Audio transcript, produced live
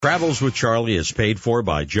Travels with Charlie is paid for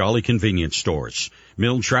by Jolly Convenience Stores,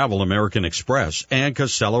 Milne Travel American Express, and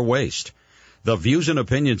Casella Waste. The views and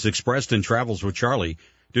opinions expressed in Travels with Charlie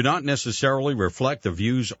do not necessarily reflect the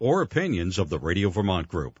views or opinions of the Radio Vermont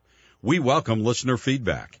Group. We welcome listener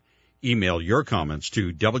feedback. Email your comments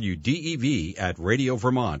to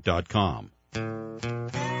wdev@radiovermont.com.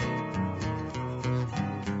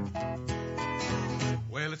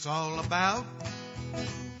 Well, it's all about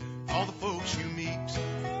all the folks you meet,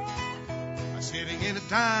 sitting in a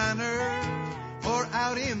diner or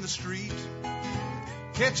out in the street.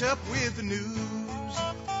 Catch up with the news,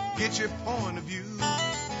 get your point of view.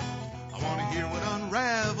 I want to hear what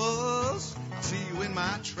unravels. I'll see you in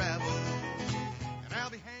my travels, and I'll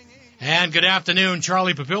be hanging. And good afternoon,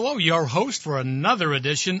 Charlie Papillo, your host for another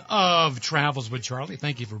edition of Travels with Charlie.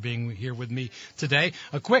 Thank you for being here with me today.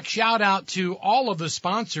 A quick shout out to all of the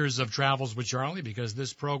sponsors of Travels with Charlie, because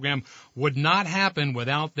this program would not happen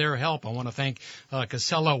without their help. I want to thank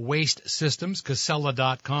Casella Waste Systems,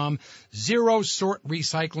 Casella.com, Zero Sort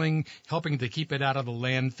Recycling, helping to keep it out of the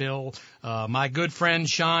landfill. My good friend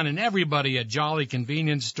Sean and everybody at Jolly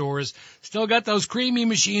Convenience Stores. Still got those creamy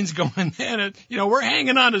machines going in. You know, we're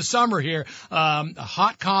hanging on to summer here.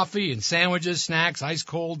 Hot coffee and sandwiches, snacks, ice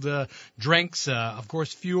cold drinks, of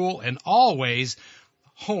course, fuel, and always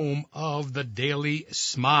home of the Daily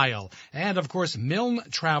Smile. And, of course, Milne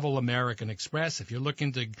Travel American Express. If you're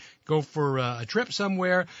looking to go for a trip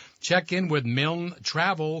somewhere, check in with Milne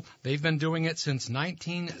Travel. They've been doing it since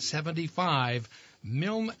 1975.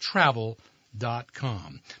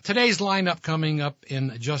 MilneTravel.com. Today's lineup coming up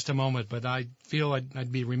in just a moment, but I feel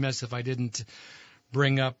I'd be remiss if I didn't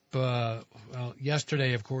bring up,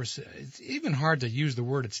 yesterday, of course, it's even hard to use the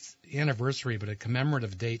word, it's anniversary, but a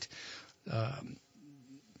commemorative date,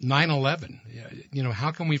 9/11. You know,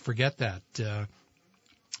 how can we forget that?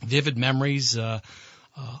 Vivid memories.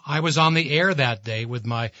 I was on the air that day with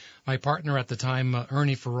my partner at the time,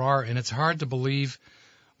 Ernie Farrar, and it's hard to believe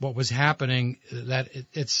what was happening, that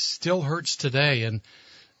it still hurts today. And,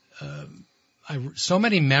 so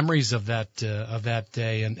many memories of that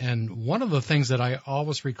day. And one of the things that I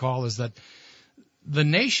always recall is that the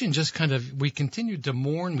nation just we continued to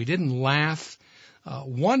mourn. We didn't laugh.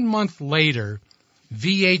 1 month later,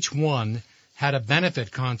 VH1 had a benefit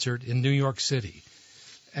concert in New York City.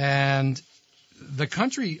 And the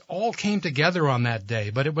country all came together on that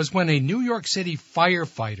day. But it was when a New York City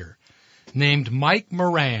firefighter named Mike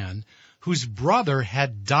Moran, whose brother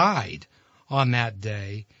had died on that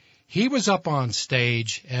day, he was up on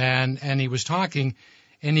stage and he was talking,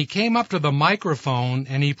 and he came up to the microphone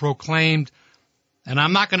and he proclaimed, and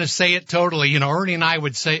I'm not going to say it totally, you know, Ernie and I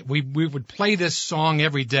would say, we would play this song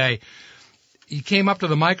every day. He came up to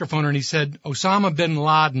the microphone and he said, Osama bin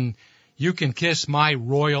Laden, you can kiss my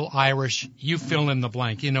Royal Irish, you fill in the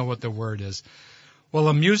blank. You know what the word is. Well,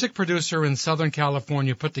 a music producer in Southern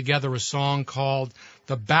California put together a song called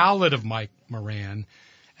The Ballad of Mike Moran,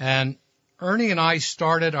 and Ernie and I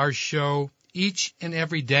started our show each and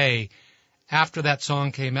every day after that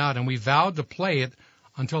song came out, and we vowed to play it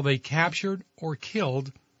until they captured or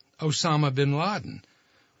killed Osama bin Laden.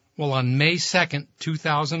 Well, on May 2nd,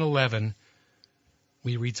 2011,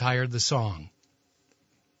 we retired the song,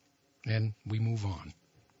 and we move on.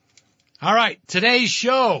 All right, today's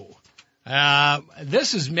show.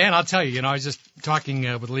 This is, man, I'll tell you, I was just talking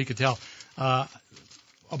with Lee Cattell, a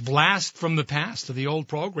blast from the past to the old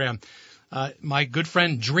program. My good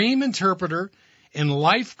friend, dream interpreter and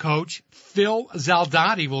life coach, Phil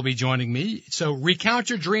Zaldati, will be joining me. So recount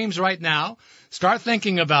your dreams right now. Start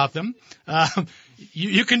thinking about them.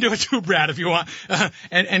 You can do it too, Brad, if you want.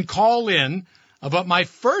 And call in. But my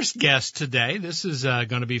first guest today, this is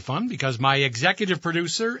going to be fun because my executive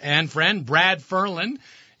producer and friend, Brad Ferlin,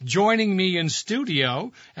 joining me in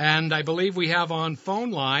studio. And I believe we have on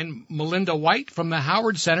phone line Melinda White from the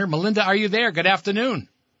Howard Center. Melinda, are you there? Good afternoon.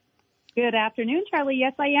 Good afternoon, Charlie.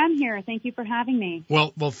 Yes, I am here. Thank you for having me.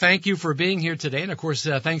 Well, thank you for being here today. And, of course,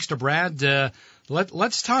 thanks to Brad.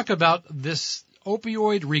 Let's talk about this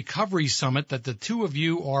opioid recovery summit that the two of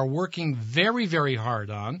you are working very, very hard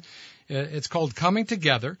on. It's called Coming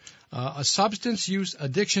Together, a substance use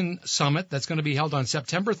addiction summit that's going to be held on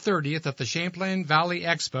September 30th at the Champlain Valley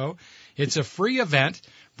Expo. It's a free event.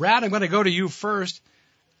 Brad, I'm going to go to you first.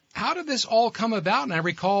 How did this all come about? And I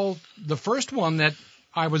recall the first one that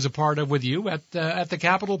I was a part of with you at the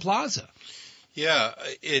Capitol Plaza. Yeah,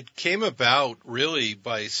 it came about really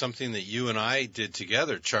by something that you and I did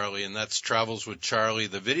together, Charlie, and that's Travels with Charlie,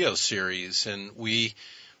 the video series. And we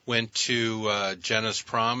went to Jenna's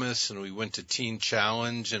Promise, and we went to Teen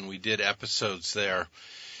Challenge, and we did episodes there.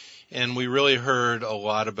 And we really heard a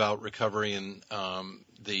lot about recovery and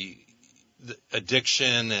the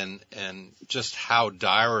addiction and just how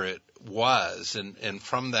dire it was. And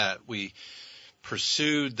from that, we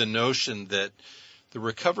pursued the notion that the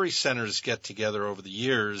recovery centers get together over the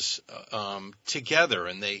years together,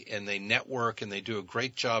 and they network and they do a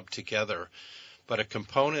great job together. But a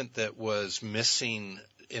component that was missing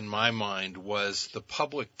in my mind was the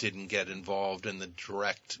public didn't get involved in the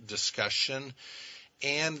direct discussion,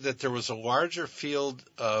 and that there was a larger field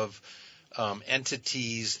of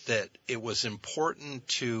entities that it was important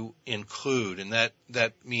to include, and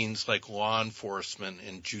that means like law enforcement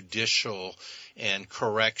and judicial and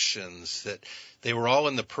corrections, that they were all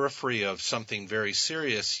in the periphery of something very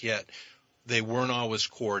serious, yet they weren't always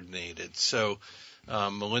coordinated. So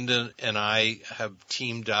Melinda and I have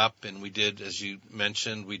teamed up, and we did, as you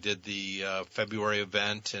mentioned, we did the February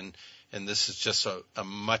event, and this is just a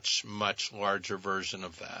much, much larger version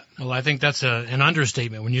of that. Well, I think that's an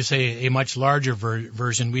understatement when you say a much larger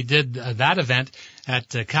version. We did that event at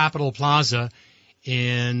Capitol Plaza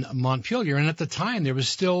in Montpelier, and at the time there was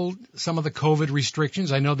still some of the COVID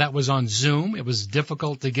restrictions. I know that was on Zoom. It was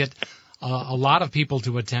difficult to get a lot of people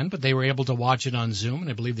to attend, but they were able to watch it on Zoom,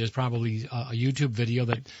 and I believe there's probably a YouTube video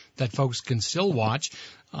that folks can still watch.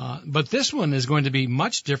 But this one is going to be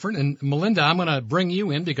much different. And Melinda, I'm going to bring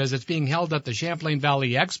you in because it's being held at the Champlain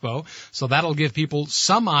Valley Expo, so that'll give people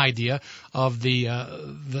some idea of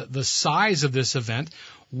the size of this event.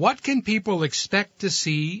 What can people expect to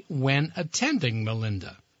see when attending,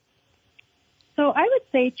 Melinda? So I would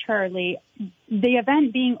say, Charlie, the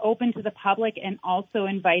event being open to the public and also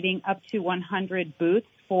inviting up to 100 booths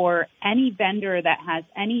for any vendor that has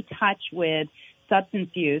any touch with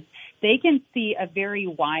substance use, they can see a very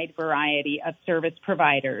wide variety of service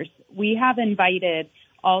providers. We have invited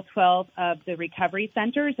all 12 of the recovery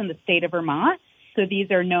centers in the state of Vermont. So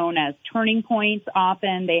these are known as turning points.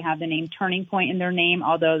 Often they have the name Turning Point in their name,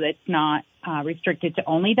 although it's not restricted to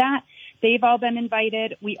only that. They've all been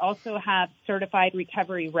invited. We also have certified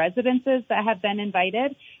recovery residences that have been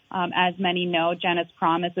invited. As many know, Jenna's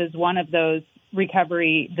Promise is one of those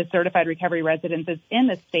the certified recovery residences in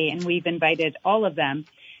the state, and we've invited all of them.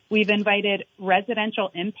 We've invited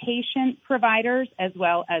residential inpatient providers as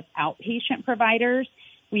well as outpatient providers.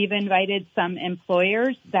 We've invited some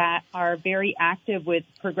employers that are very active with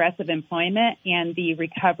progressive employment and the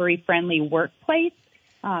recovery-friendly workplace.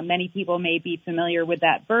 Many people may be familiar with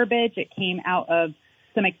that verbiage. It came out of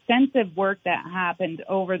some extensive work that happened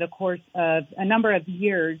over the course of a number of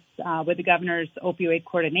years with the Governor's Opioid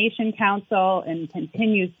Coordination Council and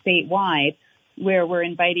continues statewide, where we're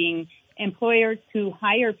inviting employers to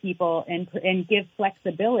hire people and give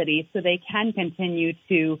flexibility so they can continue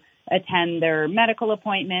to attend their medical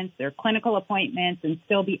appointments, their clinical appointments, and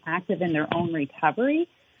still be active in their own recovery.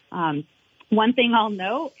 One thing I'll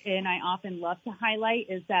note, and I often love to highlight,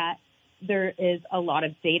 is that there is a lot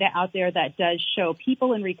of data out there that does show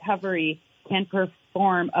people in recovery can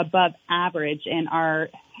perform above average and are,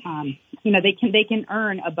 they can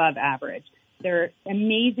earn above average. They're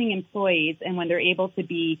amazing employees, and when they're able to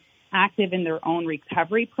be active in their own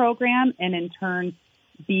recovery program and in turn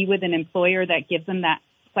be with an employer that gives them that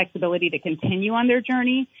flexibility to continue on their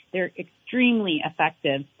journey, they're extremely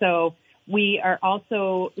effective. So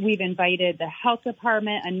we've invited the health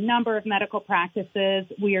department, a number of medical practices.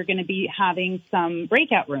 We are going to be having some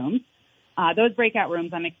breakout rooms. Those breakout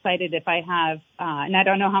rooms, I'm excited if I have, and I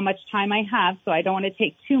don't know how much time I have, so I don't want to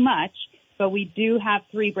take too much, but we do have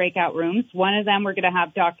 3 breakout rooms. One of them, we're going to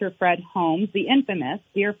have Dr. Fred Holmes, the infamous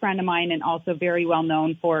dear friend of mine and also very well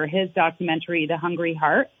known for his documentary, The Hungry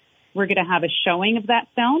Heart. We're going to have a showing of that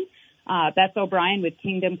film. Beth O'Brien with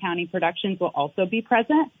Kingdom County Productions will also be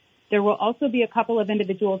present. There will also be a couple of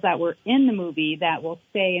individuals that were in the movie that will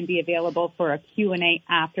stay and be available for a Q&A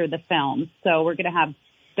after the film. So we're going to have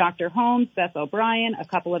Dr. Holmes, Beth O'Brien, a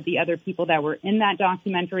couple of the other people that were in that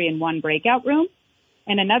documentary in one breakout room.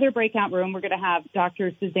 In another breakout room, we're going to have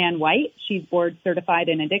Dr. Suzanne White. She's board certified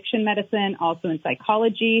in addiction medicine, also in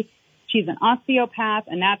psychology. She's an osteopath,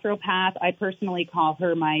 a naturopath. I personally call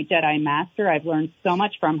her my Jedi Master. I've learned so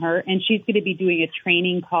much from her, and she's going to be doing a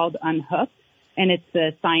training called Unhooked, and it's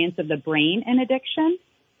the science of the brain and addiction.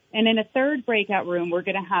 And in a third breakout room, we're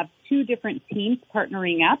going to have 2 different teams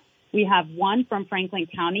partnering up. We have one from Franklin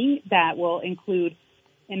County that will include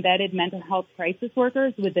embedded mental health crisis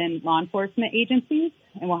workers within law enforcement agencies,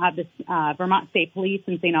 and we'll have the Vermont State Police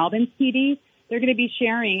and St. Albans PD. They're going to be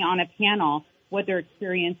sharing on a panel what their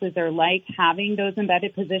experiences are like having those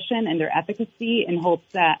embedded positions and their efficacy, in hopes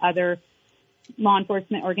that other law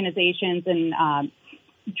enforcement organizations and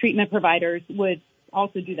treatment providers would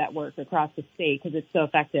also do that work across the state because it's so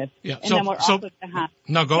effective. Yeah. And then we're also going to have...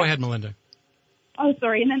 No, go ahead, Melinda. Oh,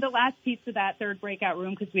 sorry. And then the last piece of that third breakout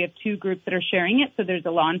room, because we have two groups that are sharing it. So there's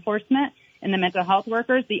the law enforcement and the mental health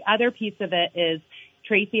workers. The other piece of it is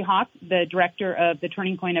Tracy Hawk, the director of the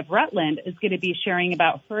Turning Point of Rutland, is going to be sharing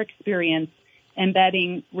about her experience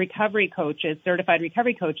embedding recovery coaches, certified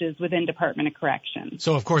recovery coaches within Department of Corrections.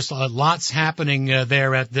 So, of course, lots happening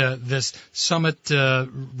there at this Summit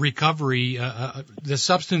Recovery, the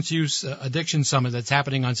Substance Use Addiction Summit that's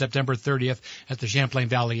happening on September 30th at the Champlain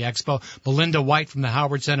Valley Expo. Melinda White from the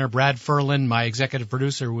Howard Center, Brad Ferlin, my executive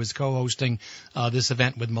producer, who is co-hosting this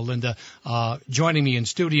event with Melinda, joining me in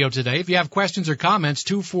studio today. If you have questions or comments,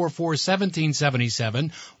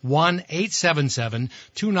 244-1777,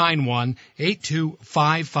 1-877-291-8255.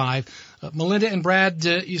 Melinda and Brad,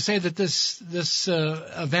 you say that this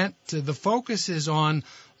event, the focus is on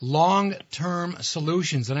long-term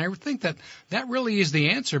solutions, and I think that really is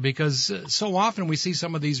the answer, because so often we see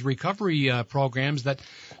some of these recovery programs that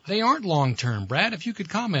they aren't long-term. Brad, if you could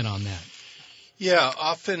comment on that. Yeah,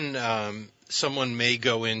 often someone may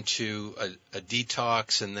go into a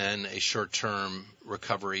detox and then a short-term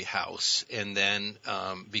recovery house, and then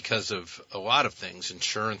because of a lot of things,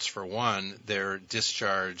 insurance for one, they're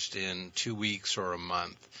discharged in 2 weeks or a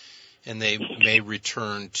month, and they may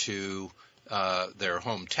return to their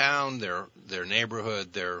hometown, their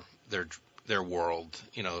neighborhood, their world,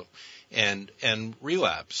 and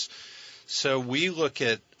relapse. So we look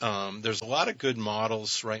at there's a lot of good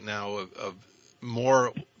models right now of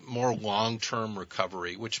more long-term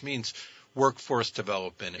recovery, which means workforce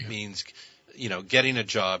development. It means, getting a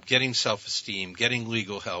job, getting self-esteem, getting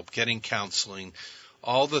legal help, getting counseling,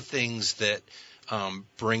 all the things that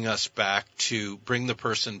bring the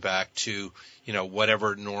person back to,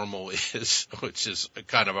 whatever normal is, which is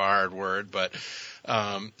kind of a hard word, but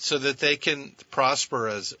so that they can prosper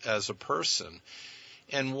as a person.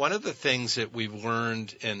 And one of the things that we've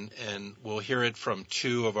learned, and we'll hear it from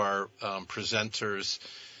two of our presenters,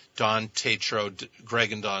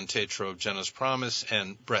 Greg and Don Tatro of Jenna's Promise,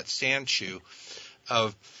 and Brett Stanchu,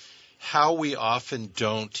 of how we often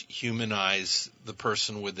don't humanize the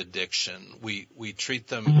person with addiction. We treat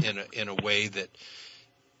them in a way that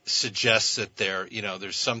suggests that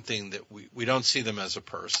there's something that we don't see them as a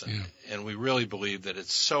person. Yeah. And we really believe that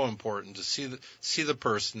it's so important to see the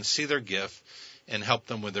person, see their gift, and help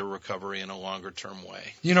them with their recovery in a longer-term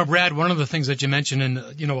way. Brad, one of the things that you mentioned in,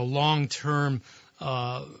 a long-term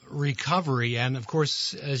recovery, and of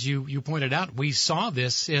course, as you pointed out, we saw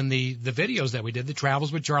this in the videos that we did, the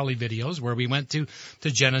Travels with Charlie videos, where we went to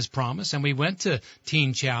Jenna's Promise, and we went to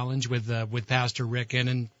Teen Challenge with Pastor Rick, and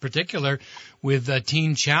in particular with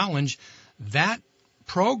Teen Challenge. That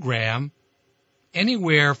program,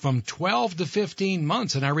 anywhere from 12 to 15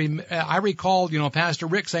 months. And I recall, Pastor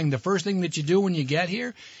Rick saying the first thing that you do when you get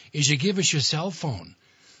here is you give us your cell phone.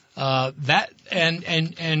 And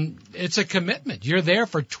it's a commitment. You're there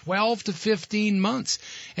for 12 to 15 months.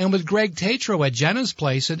 And with Greg Tatro at Jenna's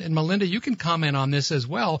Place, and Melinda, you can comment on this as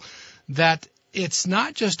well, that it's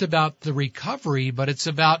not just about the recovery, but it's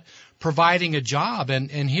about providing a job.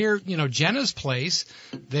 And here, Jenna's Place,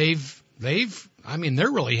 they're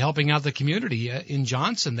really helping out the community in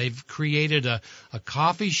Johnson. They've created a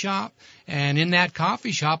coffee shop, and in that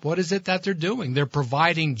coffee shop, what is it that they're doing? They're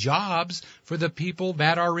providing jobs for the people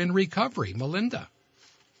that are in recovery. Melinda.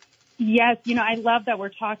 Yes, I love that we're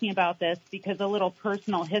talking about this, because a little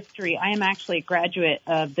personal history. I am actually a graduate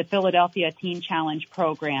of the Philadelphia Teen Challenge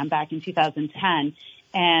program back in 2010,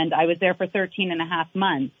 and I was there for 13 and a half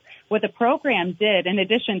months. What the program did, in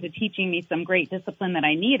addition to teaching me some great discipline that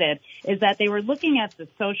I needed, is that they were looking at the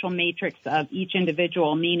social matrix of each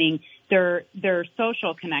individual, meaning their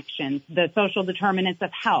social connections, the social determinants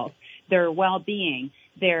of health, their well-being,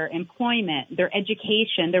 their employment, their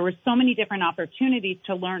education. There were so many different opportunities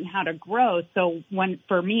to learn how to grow. So when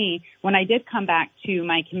I did come back to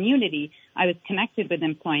my community, I was connected with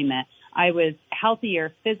employment. I was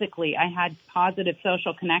healthier physically. I had positive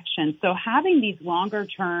social connections. So having these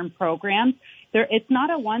longer-term programs, it's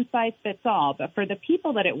not a one-size-fits-all, but for the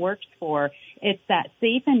people that it works for, it's that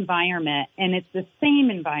safe environment, and it's the same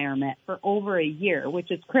environment for over a year,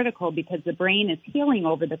 which is critical because the brain is healing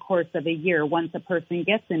over the course of a year once a person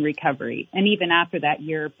gets in recovery, and even after that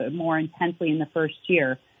year, but more intensely in the first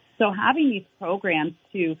year. So having these programs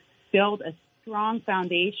to build a strong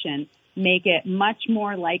foundation make it much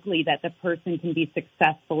more likely that the person can be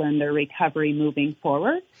successful in their recovery moving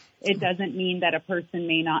forward. It doesn't mean that a person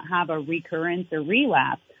may not have a recurrence or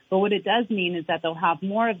relapse, but what it does mean is that they'll have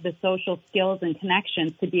more of the social skills and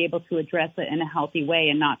connections to be able to address it in a healthy way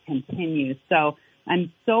and not continue. So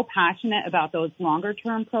I'm so passionate about those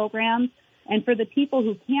longer-term programs. And for the people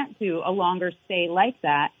who can't do a longer stay like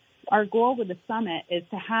that, our goal with the summit is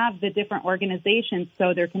to have the different organizations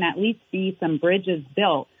so there can at least be some bridges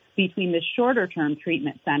built between the shorter-term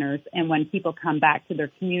treatment centers and when people come back to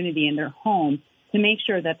their community and their home to make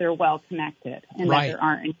sure that they're well connected and that there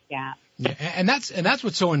aren't any gaps. Yeah, and that's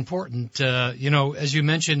what's so important. As you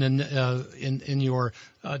mentioned in your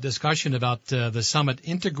discussion about the summit,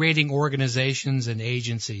 integrating organizations and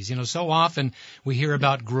agencies. So often we hear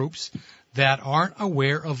about groups that aren't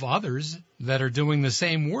aware of others that are doing the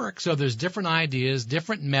same work. So there's different ideas,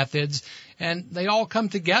 different methods, and they all come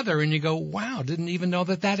together, and you go, "Wow, didn't even know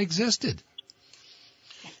that existed."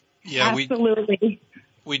 Yeah, absolutely.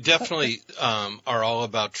 We definitely are all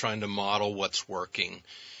about trying to model what's working.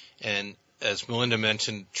 And as Melinda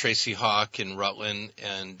mentioned, Tracy Hawk in Rutland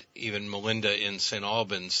and even Melinda in St.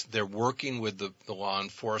 Albans, they're working with the law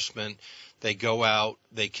enforcement. They go out,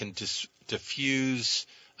 they can diffuse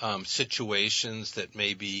situations that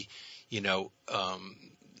maybe,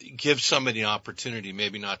 give somebody an opportunity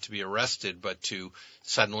maybe not to be arrested, but to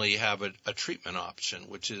suddenly have a treatment option,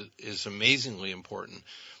 which is amazingly important.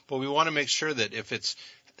 But we want to make sure that if it's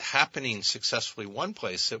happening successfully one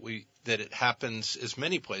place, that it happens as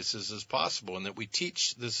many places as possible, and that we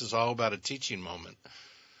teach. This is all about a teaching moment.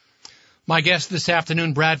 My guests this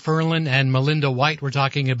afternoon, Brad Ferlin and Melinda White. We're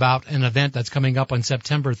talking about an event that's coming up on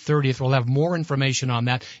September 30th. We'll have more information on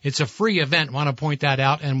that. It's a free event. Want to point that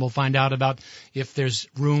out, and we'll find out about if there's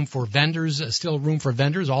room for vendors, still room for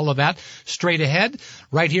vendors, all of that straight ahead.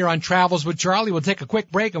 Right here on Travels with Charlie. We'll take a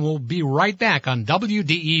quick break, and we'll be right back on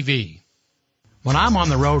WDEV. When I'm on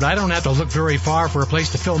the road, I don't have to look very far for a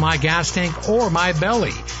place to fill my gas tank or my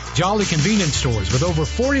belly. Jolly Convenience Stores, with over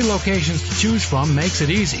 40 locations to choose from, makes it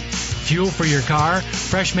easy. Fuel for your car,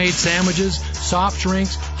 fresh-made sandwiches, soft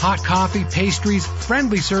drinks, hot coffee, pastries,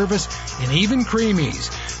 friendly service, and even creamies.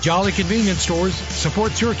 Jolly Convenience Stores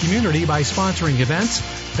supports your community by sponsoring events,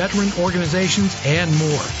 veteran organizations, and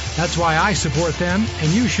more. That's why I support them,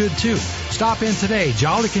 and you should too. Stop in today.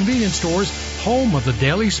 Jolly Convenience Stores, home of the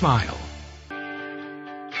Daily Smile.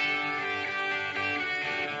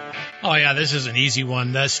 Oh, yeah, this is an easy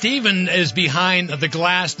one. Stephen is behind the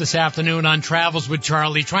glass this afternoon on Travels with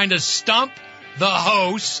Charlie, trying to stump the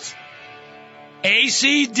host.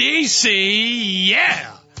 AC/DC,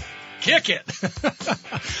 yeah! Kick it.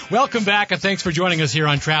 Welcome back, and thanks for joining us here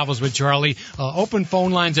on Travels with Charlie. Open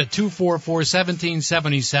phone lines at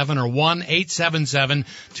 244-1777 or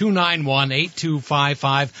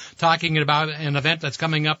 1-877-291-8255. Talking about an event that's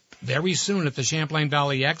coming up very soon at the Champlain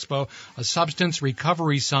Valley Expo, a Substance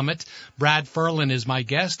Recovery Summit. Brad Ferlin is my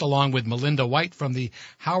guest, along with Melinda White from the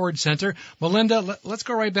Howard Center. Melinda, let's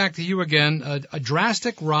go right back to you again. A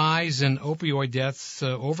drastic rise in opioid deaths,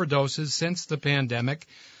 overdoses since the pandemic.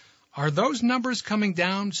 Are those numbers coming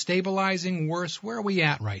down, stabilizing, worse? Where are we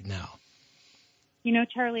at right now?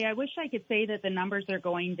 Charlie, I wish I could say that the numbers are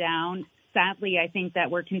going down. Sadly, I think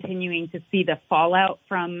that we're continuing to see the fallout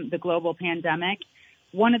from the global pandemic.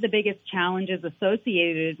 One of the biggest challenges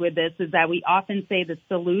associated with this is that we often say the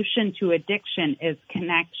solution to addiction is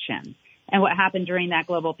connection. And what happened during that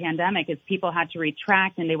global pandemic is people had to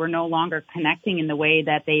retract, and they were no longer connecting in the way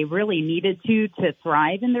that they really needed to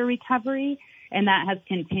thrive in their recovery. And that has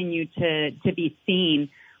continued to be seen.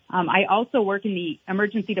 I also work in the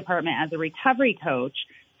emergency department as a recovery coach,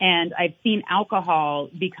 and I've seen alcohol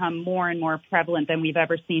become more and more prevalent than we've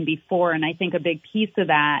ever seen before. And I think a big piece of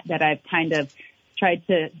that I've kind of tried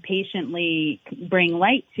to patiently bring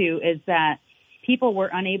light to is that people were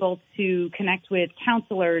unable to connect with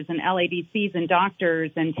counselors and LADCs and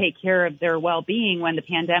doctors and take care of their well-being when the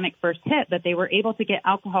pandemic first hit, but they were able to get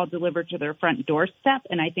alcohol delivered to their front doorstep,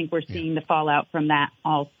 and I think we're seeing the fallout from that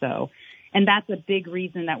also. And that's a big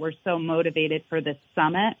reason that we're so motivated for this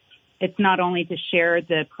summit. It's not only to share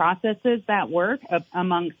the processes that work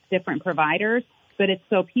amongst different providers, but it's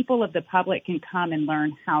so people of the public can come and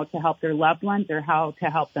learn how to help their loved ones or how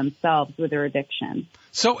to help themselves with their addiction.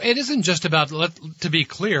 So it isn't just about, to be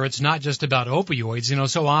clear, it's not just about opioids.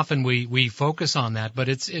 So often we focus on that, but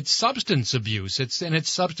it's substance abuse. It's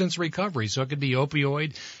substance recovery. So it could be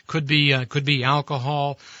opioid, could be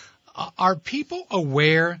alcohol. Are people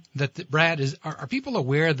aware that, Brad, are people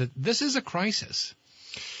aware that this is a crisis?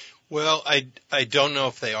 Well, I don't know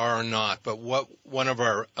if they are or not, but what one of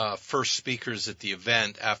our first speakers at the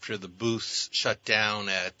event after the booths shut down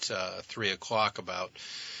at 3:00 about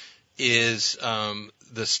is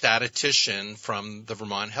the statistician from the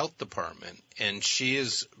Vermont Health Department, and she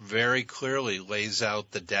is very clearly lays out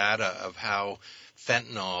the data of how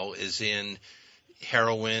fentanyl is in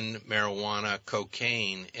heroin, marijuana,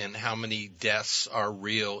 cocaine, and how many deaths are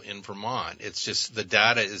real in Vermont. It's just the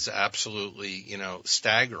data is absolutely,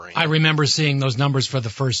 staggering. I remember seeing those numbers for the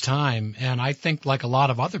first time, and I think, like a lot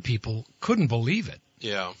of other people, couldn't believe it.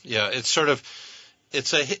 Yeah. It's sort of,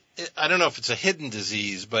 I don't know if it's a hidden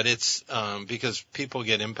disease, but it's because people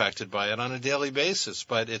get impacted by it on a daily basis,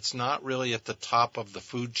 but it's not really at the top of the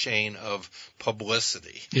food chain of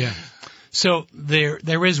publicity. Yeah. So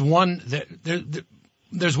there is one,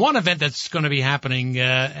 there's one event that's going to be happening,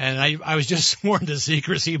 and I was just sworn to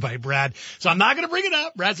secrecy by Brad, so I'm not going to bring it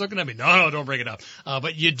up. Brad's looking at me. No, don't bring it up.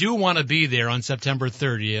 But you do want to be there on September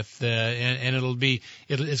 30th, and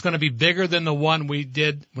it's going to be bigger than the one we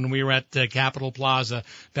did when we were at Capitol Plaza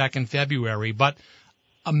back in February. But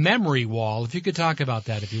a memory wall, if you could talk about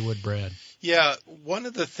that, if you would, Brad. Yeah, one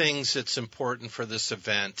of the things that's important for this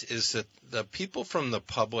event is that the people from the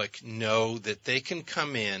public know that they can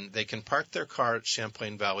come in, they can park their car at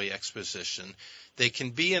Champlain Valley Exposition, they can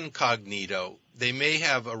be incognito, they may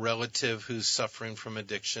have a relative who's suffering from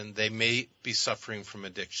addiction, they may be suffering from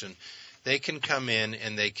addiction, they can come in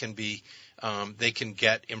and they can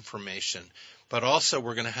get information. But also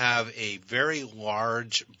we're going to have a very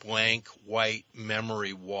large blank white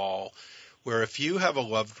memory wall where if you have a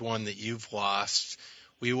loved one that you've lost,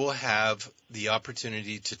 we will have the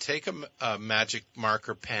opportunity to take a magic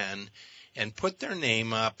marker pen and put their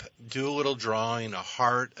name up, do a little drawing, a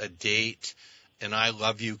heart, a date, an I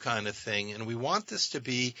love you kind of thing. And we want this to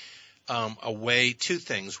be a way, two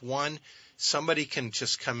things. One, somebody can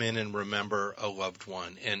just come in and remember a loved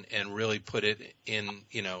one and really put it in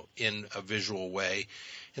a visual way.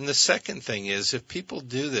 And the second thing is if people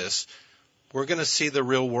do this, we're going to see the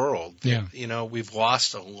real world. Yeah. We've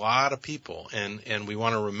lost a lot of people, and we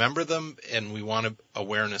want to remember them, and we want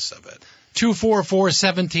awareness of it.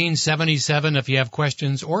 244-1777 if you have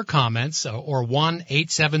questions or comments, or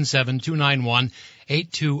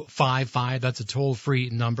 1-877-291-8255. That's a toll-free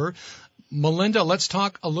number. Melinda, let's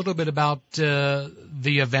talk a little bit about the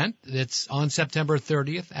event. It's on September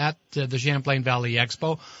 30th at the Champlain Valley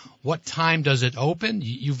Expo. What time does it open?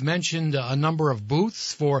 You've mentioned a number of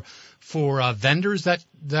booths for vendors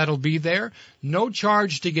that'll be there. No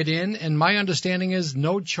charge to get in, and my understanding is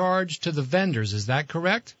no charge to the vendors. Is that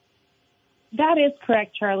correct? That is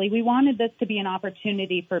correct, Charlie. We wanted this to be an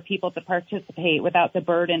opportunity for people to participate without the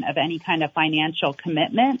burden of any kind of financial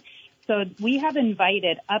commitment. So we have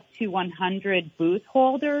invited up to 100 booth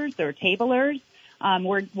holders or tablers.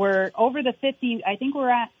 We're over the 50. I think we're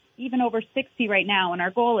at even over 60 right now, and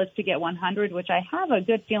our goal is to get 100, which I have a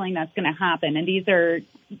good feeling that's going to happen. And these are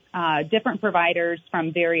different providers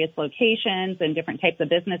from various locations and different types of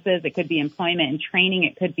businesses. It could be employment and training.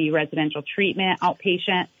 It could be residential treatment,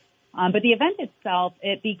 outpatient. But the event itself,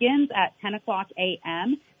 it begins at 10 o'clock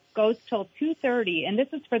a.m., goes till 2:30, and this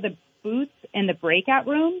is for the booths in the breakout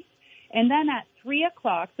rooms. And then at 3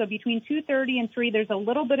 o'clock, so between 2:30 and 3, there's a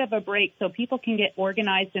little bit of a break so people can get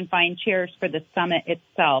organized and find chairs for the summit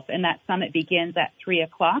itself. And that summit begins at 3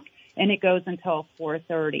 o'clock, and it goes until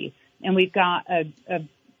 4:30. And we've got a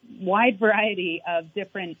wide variety of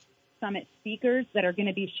different summit speakers that are going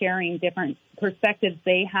to be sharing different perspectives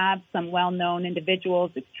they have, some well-known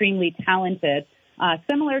individuals, extremely talented,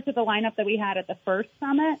 similar to the lineup that we had at the first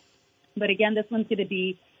summit. But again, this one's going to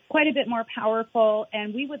be quite a bit more powerful,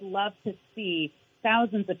 and we would love to see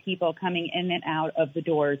thousands of people coming in and out of the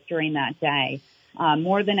doors during that day.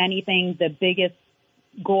 More than anything, the biggest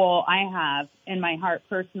goal I have in my heart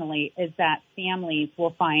personally is that families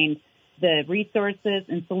will find the resources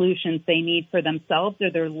and solutions they need for themselves or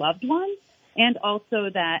their loved ones, and also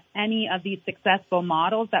that any of these successful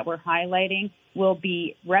models that we're highlighting will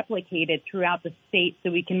be replicated throughout the state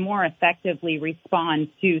so we can more effectively respond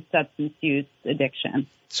to substance use addiction.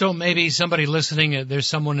 So maybe somebody listening, there's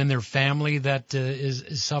someone in their family that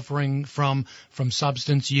is suffering from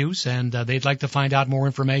substance use, and they'd like to find out more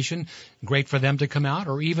information. Great for them to come out,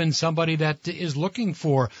 or even somebody that is looking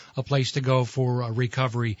for a place to go for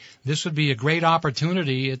recovery. This would be a great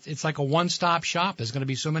opportunity. It's like a one-stop shop. There's going to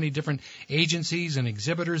be so many different agencies and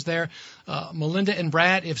exhibitors there. Melinda and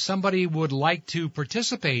Brad, if somebody would like to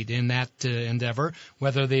participate in that endeavor,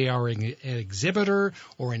 whether they are an exhibitor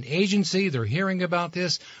or an agency, they're hearing about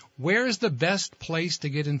this, where is the best place to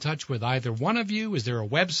get in touch with either one of you? Is there a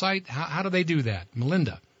website? How do they do that?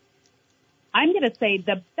 Melinda. I'm going to say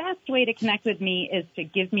the best way to connect with me is to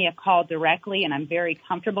give me a call directly, and I'm very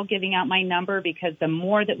comfortable giving out my number because the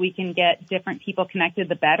more that we can get different people connected,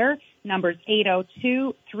 the better. Number's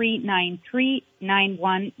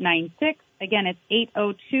 802-393-9196. Again, it's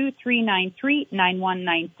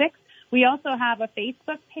 802-393-9196. We also have a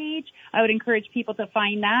Facebook page. I would encourage people to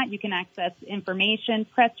find that. You can access information,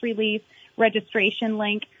 press release, registration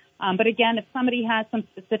link. But again, if somebody has some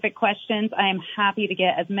specific questions, I am happy to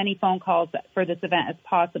get as many phone calls for this event as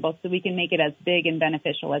possible so we can make it as big and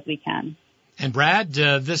beneficial as we can. And Brad,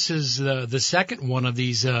 this is the second one of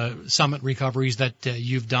these summit recoveries that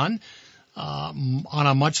you've done on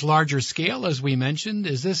a much larger scale, as we mentioned.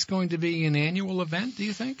 Is this going to be an annual event, do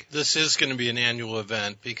you think? This is going to be an annual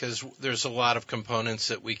event because there's a lot of components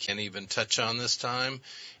that we can't even touch on this time.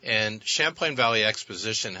 And Champlain Valley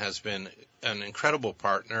Exposition has been an incredible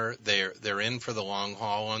partner. They're in for the long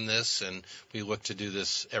haul on this, and we look to do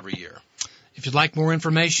this every year. If you'd like more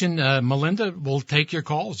information, Melinda will take your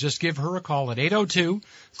calls. Just give her a call at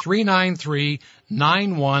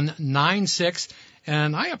 802-393-9196.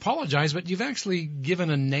 And I apologize, but you've actually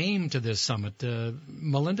given a name to this summit.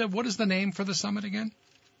 Melinda, what is the name for the summit again?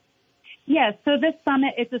 Yes, so this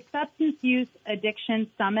summit is a substance use addiction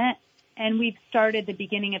summit, and we've started the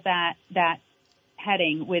beginning of that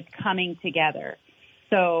heading with coming together.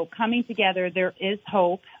 So coming together, there is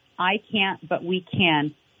hope. I can't, but we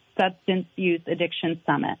can. Substance Use Addiction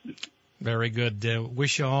Summit. Very good.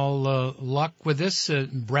 Wish you all luck with this.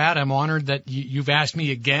 Brad, I'm honored that you've asked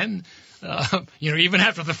me again, even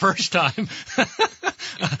after the first time,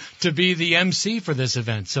 to be the MC for this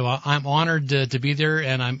event. So I'm honored to be there,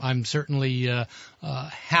 and I'm certainly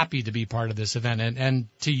happy to be part of this event. And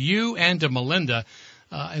to you and to Melinda,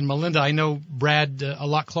 and Melinda, I know Brad a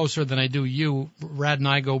lot closer than I do you. Brad and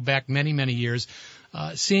I go back many, many years.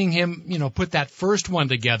 Seeing him, put that first one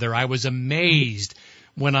together, I was amazed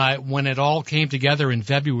when it all came together in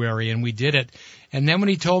February and we did it. And then when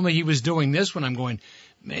he told me he was doing this one, I'm going,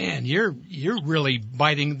 man, you're really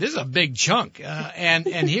biting. This is a big chunk.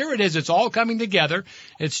 And here it is. It's all coming together.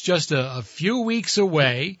 It's just a few weeks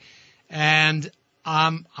away. And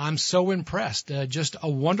I'm so impressed. Just a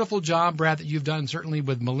wonderful job, Brad, that you've done, certainly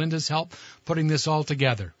with Melinda's help, putting this all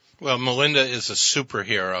together. Well, Melinda is a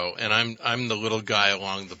superhero, and I'm the little guy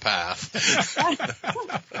along the path.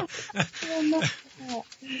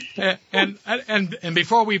 And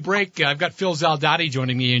before we break, I've got Phil Zaldati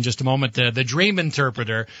joining me in just a moment, the dream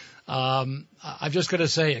interpreter. I've just got to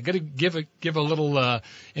say, I've got to give a little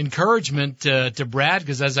encouragement to Brad,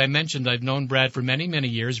 because as I mentioned, I've known Brad for many, many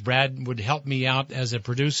years. Brad would help me out as a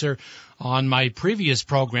producer on my previous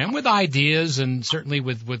program with ideas and certainly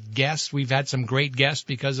with guests. We've had some great guests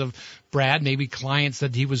because of Brad, maybe clients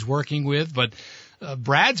that he was working with, but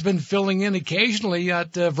Brad's been filling in occasionally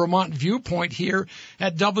at Vermont Viewpoint here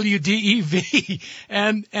at WDEV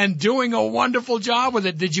and doing a wonderful job with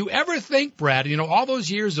it. Did you ever think, Brad, all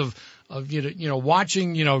those years of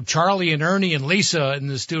watching, Charlie and Ernie and Lisa in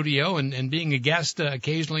the studio and being a guest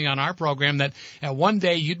occasionally on our program, that one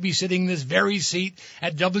day you'd be sitting in this very seat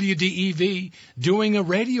at WDEV doing a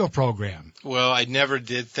radio program? Well, I never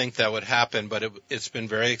did think that would happen, but it's been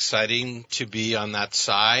very exciting to be on that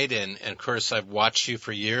side. And of course, I've watched you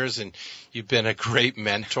for years, and you've been a great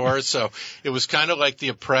mentor. So it was kind of like The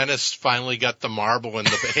Apprentice finally got the marble in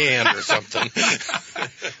the hand or something.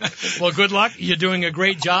 Well, good luck. You're doing a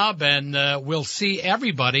great job, and we'll see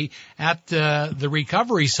everybody at the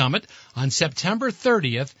Recovery Summit on September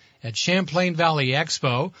 30th at Champlain Valley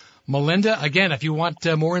Expo. Melinda, again, if you want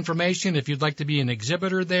more information, if you'd like to be an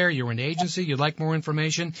exhibitor there, you're an agency, you'd like more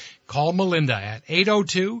information, call Melinda at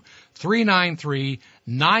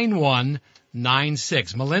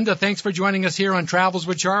 802-393-9196. Melinda, thanks for joining us here on Travels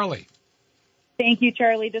with Charlie. Thank you,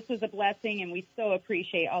 Charlie. This was a blessing, and we so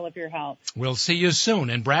appreciate all of your help. We'll see you soon.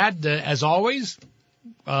 And Brad, as always,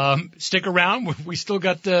 stick around. We still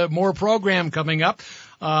got more program coming up.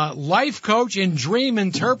 Life coach and dream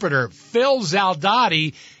interpreter Phil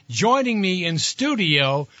Zaldati joining me in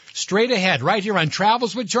studio straight ahead right here on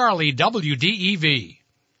Travels with Charlie, WDEV.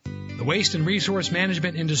 The waste and resource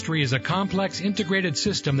management industry is a complex, integrated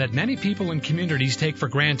system that many people and communities take for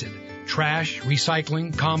granted. Trash,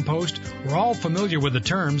 recycling, compost, we're all familiar with the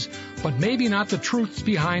terms, but maybe not the truths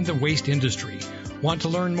behind the waste industry. Want to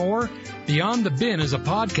learn more? Beyond the Bin is a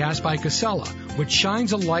podcast by Casella, which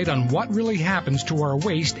shines a light on what really happens to our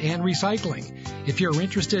waste and recycling. If you're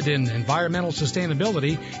interested in environmental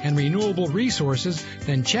sustainability and renewable resources,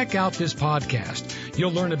 then check out this podcast.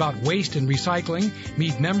 You'll learn about waste and recycling,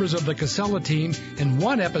 meet members of the Casella team, and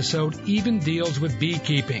one episode even deals with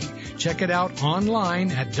beekeeping. Check it out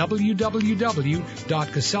online at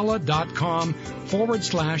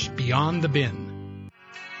www.casella.com/Beyond the Bin.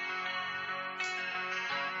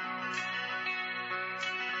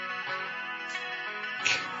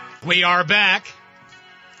 We are back.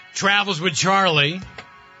 Travels with Charlie.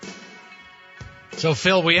 So,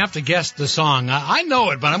 Phil, we have to guess the song. I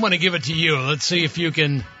know it, but I'm going to give it to you. Let's see if you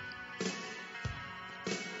can,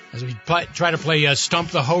 as we try to play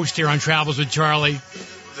Stump the Host here on Travels with Charlie.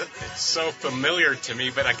 It's so familiar to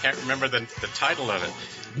me, but I can't remember the title of it.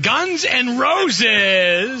 Guns N'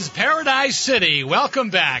 Roses, Paradise City.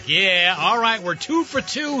 Welcome back. Yeah, all right, we're 2 for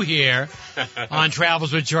 2 here on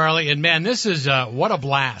Travels with Charlie. And, man, this is what a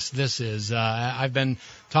blast this is. I've been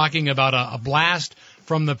talking about a blast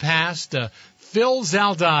from the past. Phil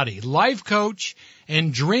Zaldati, life coach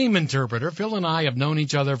and dream interpreter. Phil and I have known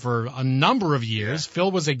each other for a number of years. Yeah. Phil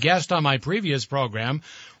was a guest on my previous program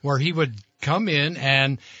where he would come in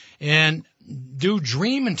and do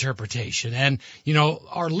dream interpretation. And, you know,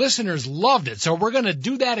 our listeners loved it. So we're going to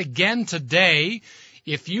do that again today.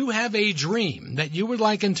 If you have a dream that you would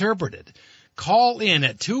like interpreted, call in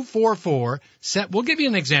at 244, we'll give you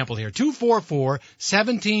an example here,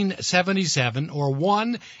 244-1777 or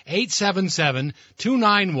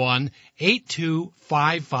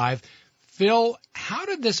 1-877-291-8255. Phil, how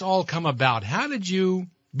did this all come about? How did you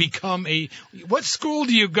become what school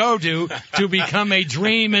do you go to become a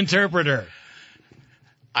dream interpreter?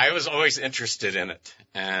 I was always interested in it,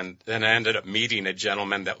 and then I ended up meeting a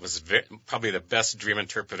gentleman that was probably the best dream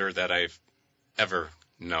interpreter that I've ever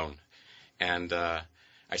known. And I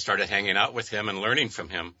started hanging out with him and learning from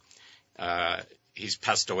him. He's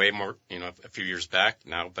passed away a few years back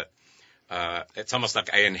now, but it's almost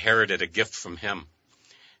like I inherited a gift from him,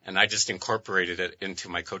 and I just incorporated it into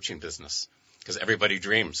my coaching business. Because everybody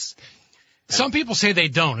dreams. Some people say they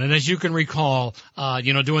don't. And as you can recall,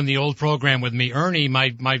 doing the old program with me, Ernie,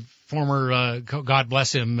 my former, God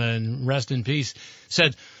bless him and rest in peace,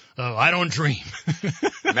 said, I don't dream.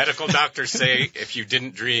 Medical doctors say if you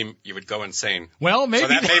didn't dream, you would go insane. Well, maybe. So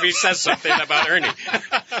that maybe says something about Ernie.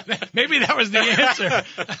 Maybe that was the answer.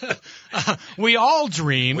 We all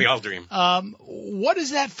dream. We all dream. What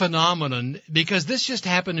is that phenomenon? Because this just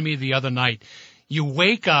happened to me the other night. You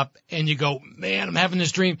wake up and you go, man, I'm having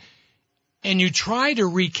this dream. And you try to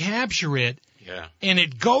recapture it. Yeah. And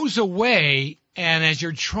it goes away. And as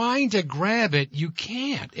you're trying to grab it, you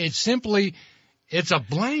can't. It's a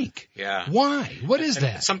blank. Yeah. Why? What is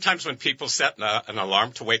that? Sometimes when people set an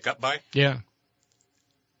alarm to wake up by. Yeah.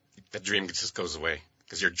 The dream just goes away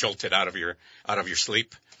because you're jolted out of your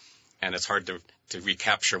sleep. And it's hard to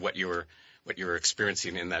recapture what you were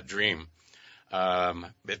experiencing in that dream.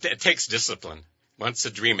 It takes discipline. Once the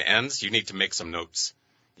dream ends, you need to make some notes,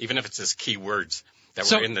 even if it's just key words that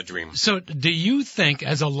were in the dream. So do you think,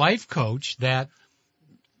 as a life coach, that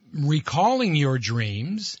recalling your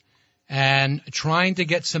dreams and trying to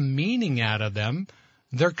get some meaning out of them,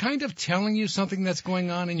 they're kind of telling you something that's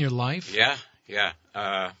going on in your life? Yeah.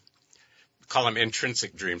 Call them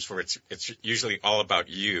intrinsic dreams, where it's usually all about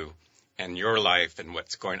you and your life and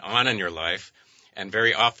what's going on in your life. And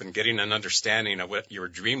very often getting an understanding of what you're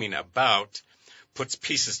dreaming about puts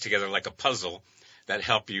pieces together like a puzzle that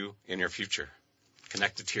help you in your future,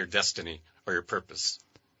 connected to your destiny or your purpose.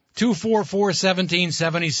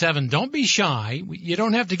 244-1777. Don't be shy. You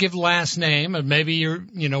don't have to give last name. Maybe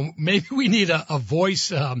maybe we need a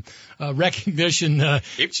voice recognition.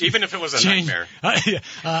 Even if it was a nightmare.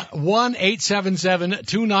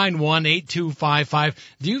 1-877-291-8255.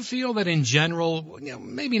 Do you feel that in general,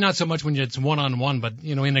 maybe not so much when it's one-on-one, but,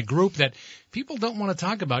 in a group that people don't want to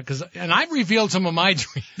talk about? And I've revealed some of my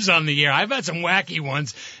dreams on the air. I've had some wacky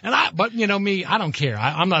ones. But me, I don't care.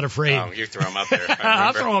 I'm not afraid. Oh, you throw them out there.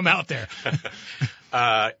 I'll throw them out there.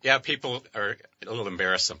 People are a little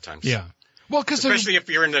embarrassed sometimes. Yeah. Well, especially if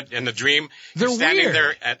you're in the dream, you're standing weird.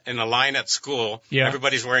 there in a line at school. Yeah.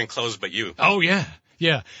 Everybody's wearing clothes but you. Oh, yeah.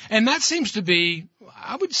 Yeah. And that seems to be,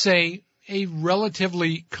 I would say, a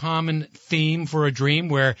relatively common theme for a dream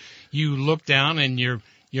where you look down and you're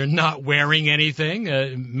not wearing anything.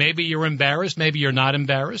 Maybe you're embarrassed. Maybe you're not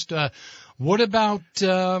embarrassed. What about,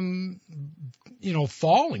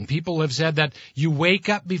 falling? People have said that you wake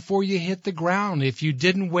up before you hit the ground. If you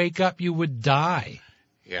didn't wake up, you would die.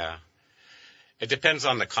 Yeah. It depends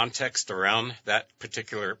on the context around that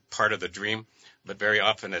particular part of the dream, but very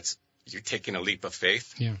often it's you're taking a leap of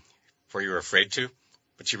faith where you're afraid to,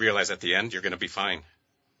 but you realize at the end you're going to be fine.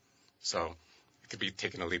 So it could be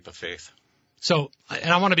taking a leap of faith. So,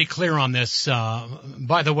 and I want to be clear on this.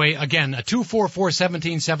 By the way, again,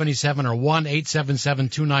 244-1777 or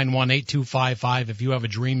 1-877-291-8255 if you have a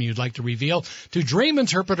dream you'd like to reveal to dream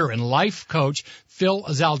interpreter and life coach Phil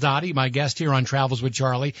Zaldati, my guest here on Travels with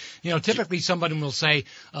Charlie. Typically somebody will say,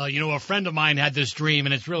 a friend of mine had this dream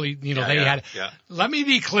and it's really, had it. Yeah. Let me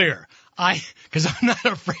be clear. Because I'm not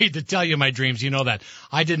afraid to tell you my dreams. You know that.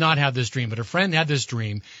 I did not have this dream, but a friend had this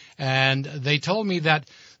dream, and they told me that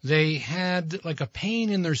they had like a pain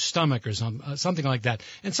in their stomach or something like that.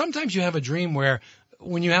 And sometimes you have a dream where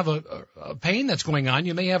when you have a pain that's going on,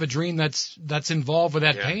 you may have a dream that's involved with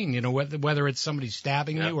that pain, whether it's somebody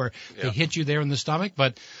stabbing you or they hit you there in the stomach.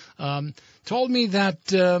 But told me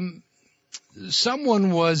that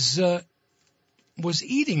someone was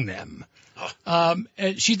eating them.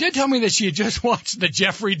 And she did tell me that she had just watched the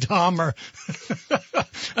Jeffrey Dahmer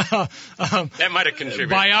that might have contributed.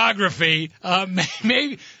 Biography.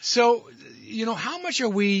 Maybe so. How much are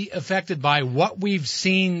we affected by what we've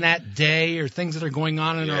seen that day or things that are going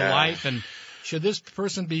on in our life? And should this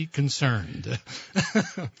person be concerned?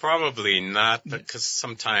 Probably not, because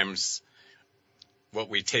sometimes what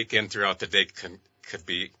we take in throughout the day could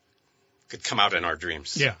come out in our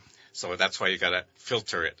dreams. Yeah. So that's why you got to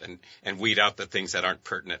filter it and weed out the things that aren't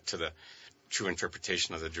pertinent to the true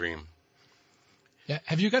interpretation of the dream. Yeah.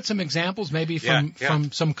 Have you got some examples maybe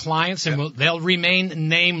from some clients, and they'll remain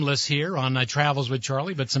nameless here on Travels with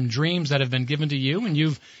Charlie, but some dreams that have been given to you and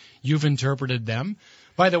you've interpreted them.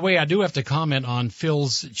 By the way, I do have to comment on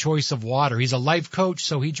Phil's choice of water. He's a life coach,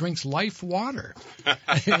 so he drinks life water.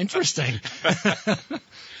 Interesting.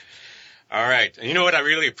 All right. And you know what I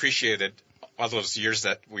really appreciated all those years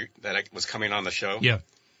that I was coming on the show? Yeah.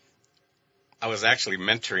 I was actually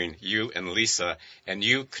mentoring you and Lisa, and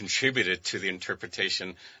you contributed to the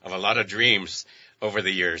interpretation of a lot of dreams over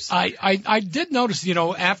the years. I did notice,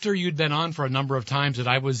 after you'd been on for a number of times, that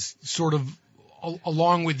I was sort of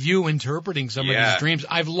along with you interpreting some of these dreams.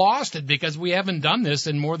 I've lost it because we haven't done this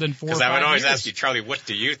in more than 4 or 5 years. Because I would always ask you, Charlie, what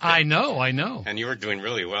do you think? I know. And you were doing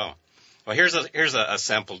really well. Well, here's a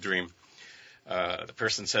sample dream. The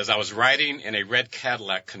person says, I was riding in a red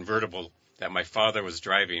Cadillac convertible that my father was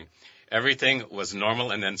driving. Everything was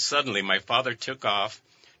normal, and then suddenly my father took off,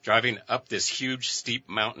 driving up this huge, steep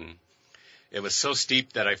mountain. It was so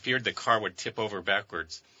steep that I feared the car would tip over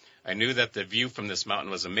backwards. I knew that the view from this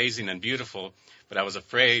mountain was amazing and beautiful, but I was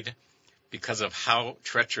afraid because of how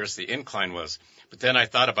treacherous the incline was. But then I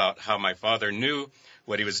thought about how my father knew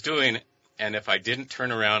what he was doing, and if I didn't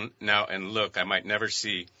turn around now and look, I might never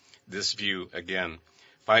see this view again.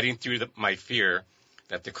 Fighting through my fear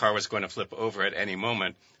that the car was going to flip over at any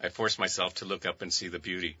moment, I forced myself to look up and see the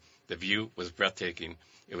beauty. The view was breathtaking.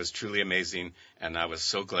 It was truly amazing, and I was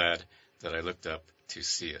so glad that I looked up to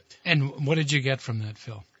see it. And what did you get from that,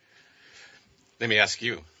 Phil? Let me ask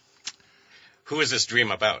you. Who is this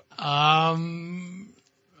dream about? Well,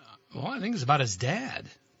 I think it's about his dad.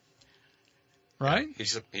 Right? Yeah,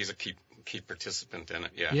 he's a key participant in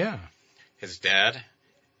it, yeah. Yeah. His dad,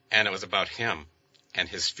 and it was about him and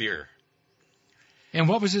his fear. And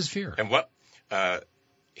what was his fear? And what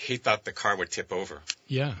he thought the car would tip over.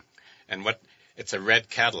 Yeah. And it's a red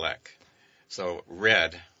Cadillac. So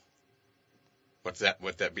red, would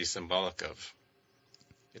that be symbolic of?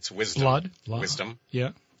 It's wisdom. Blood. Wisdom.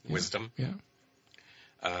 Yeah. Wisdom. Yeah.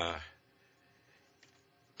 And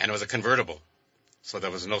it was a convertible, so there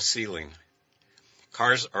was no ceiling.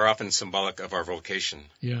 Cars are often symbolic of our vocation.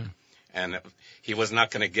 Yeah. And he was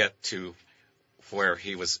not going to get to where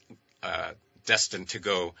he was destined to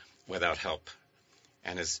go without help.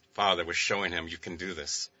 And his father was showing him, you can do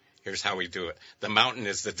this. Here's how we do it. The mountain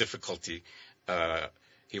is the difficulty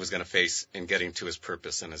he was going to face in getting to his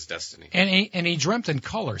purpose and his destiny. And he dreamt in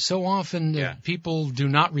color. So often people do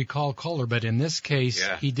not recall color, but in this case,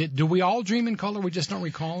 he did. Do we all dream in color? We just don't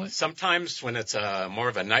recall it? Sometimes when it's more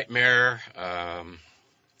of a nightmare, a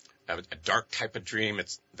dark type of dream,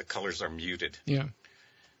 the colors are muted. Yeah.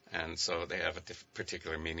 And so they have a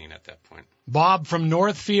particular meaning at that point. Bob from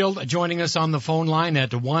Northfield joining us on the phone line at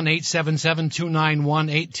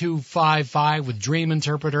 1-877-291-8255 with dream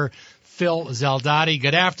interpreter Phil Zaldati.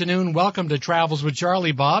 Good afternoon. Welcome to Travels with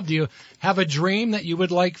Charlie. Bob, do you have a dream that you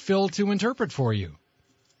would like Phil to interpret for you?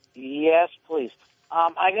 Yes, please.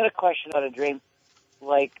 I got a question about a dream.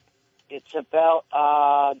 It's about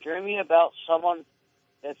dreaming about someone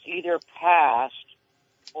that's either passed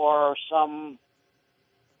or some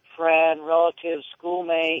friend, relative,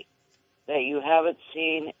 schoolmate that you haven't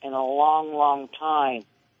seen in a long, long time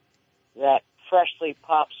that freshly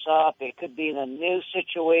pops up. It could be in a new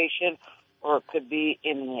situation or it could be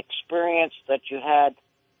in an experience that you had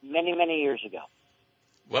many, many years ago.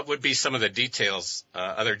 What would be some of the details,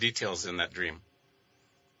 other details in that dream?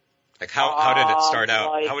 Like how did it start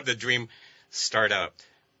out? How would the dream start out?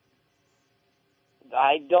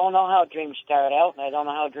 I don't know how dreams start out, and I don't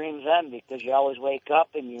know how dreams end, because you always wake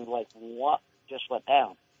up and you're like, what just went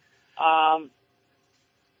down? I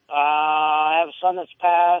have a son that's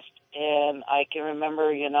passed, and I can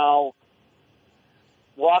remember,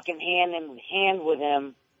 walking hand in hand with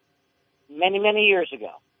him many, many years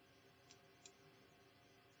ago.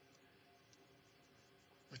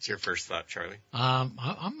 What's your first thought, Charlie? I'm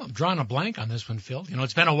drawing a blank on this one, Phil. You know,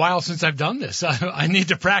 it's been a while since I've done this. I need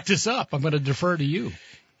to practice up. I'm going to defer to you.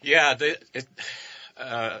 Yeah,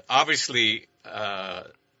 obviously,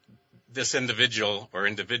 this individual or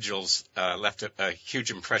individuals left a huge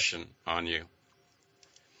impression on you.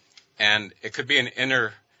 And it could be an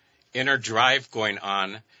inner drive going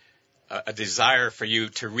on, a desire for you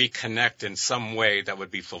to reconnect in some way that would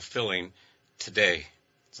be fulfilling today.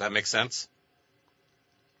 Does that make sense?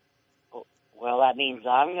 Well, that means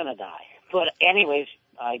I'm going to die. But anyways,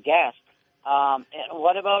 I guess. And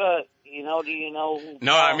what about do you know?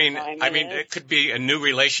 No, I mean, it could be a new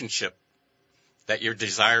relationship that you're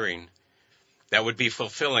desiring that would be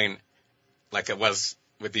fulfilling like it was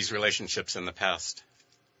with these relationships in the past.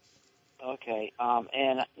 Okay.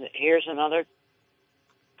 And here's another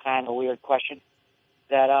kind of weird question.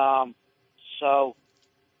 That, so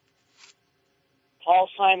Paul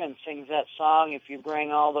Simon sings that song, "If You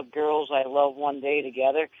Bring All the Girls I Love One Day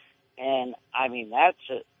Together," and I mean that's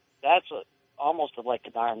almost like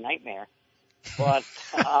a darn nightmare. But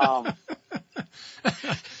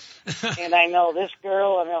and I know this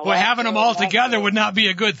girl. Well, having them all together would not be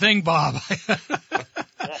a good thing, Bob.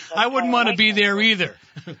 I wouldn't want to be there either.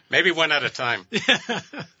 Maybe one at a time.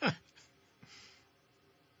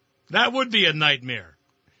 That would be a nightmare.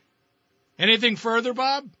 Anything further,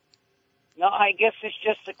 Bob? No, I guess it's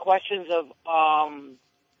just the questions of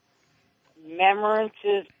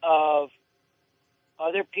remembrances of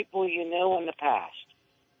other people you knew in the past.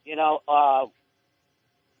 You know, does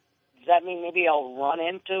that mean maybe I'll run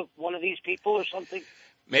into one of these people or something?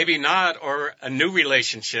 Maybe not, or a new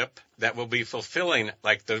relationship that will be fulfilling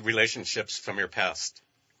like the relationships from your past.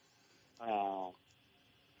 Oh.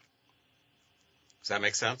 Does that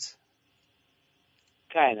make sense?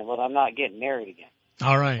 Kind of, but I'm not getting married again.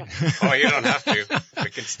 All right. Oh, you don't have to. We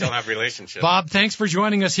can still have relationships. Bob, thanks for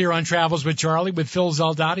joining us here on Travels with Charlie with Phil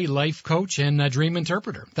Zaldati, life coach and dream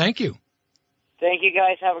interpreter. Thank you. Thank you,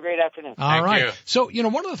 guys. Have a great afternoon. All right. You. So, you know,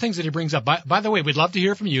 one of the things that he brings up, by the way, we'd love to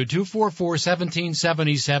hear from you,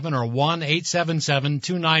 244-1777 or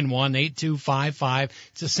 1-877-291-8255.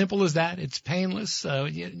 It's as simple as that. It's painless.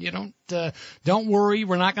 You don't worry.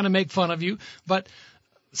 We're not going to make fun of you. But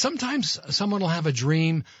sometimes someone will have a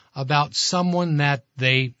dream about someone that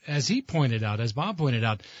they, as he pointed out, as Bob pointed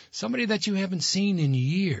out, somebody that you haven't seen in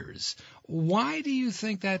years. Why do you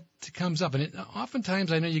think that comes up? And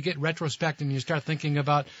oftentimes I know you get retrospect and you start thinking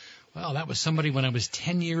about, well, that was somebody when I was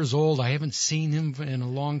 10 years old. I haven't seen him in a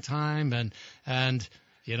long time. And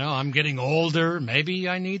you know, I'm getting older. Maybe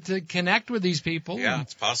I need to connect with these people. Yeah,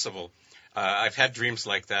 it's possible. I've had dreams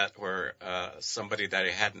like that where somebody that I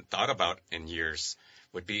hadn't thought about in years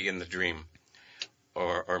would be in the dream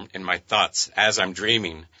or in my thoughts as I'm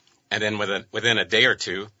dreaming. And then within a day or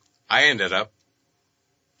two, I ended up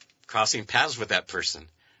crossing paths with that person.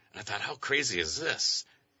 And I thought, how crazy is this?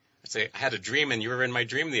 I'd say, I had a dream and you were in my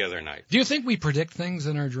dream the other night. Do you think we predict things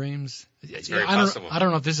in our dreams? It's very possible. I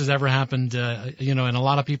don't know if this has ever happened, and a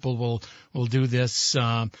lot of people will do this.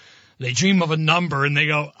 They dream of a number and they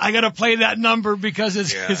go, I got to play that number because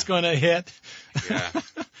it's going to hit.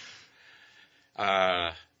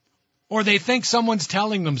 Yeah. Or they think someone's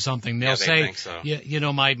telling them something. They'll say, think so.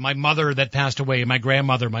 my mother that passed away, my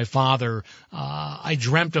grandmother, my father, I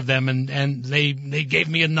dreamt of them and they gave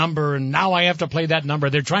me a number and now I have to play that number.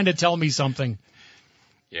 They're trying to tell me something.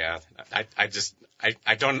 Yeah. I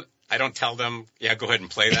don't tell them, go ahead and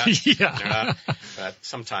play that. Yeah. But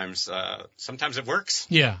sometimes it works.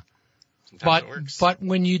 Yeah. Sometimes it works. But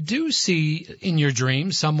when you do see in your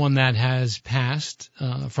dreams someone that has passed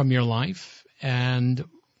from your life, and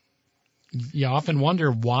you often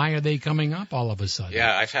wonder, why are they coming up all of a sudden?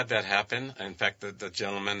 Yeah, I've had that happen. In fact, the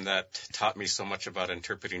gentleman that taught me so much about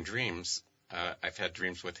interpreting dreams, I've had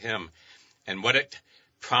dreams with him. And what it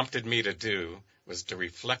prompted me to do was to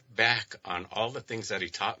reflect back on all the things that he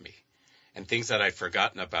taught me, and things that I'd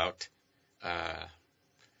forgotten about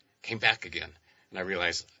came back again. And I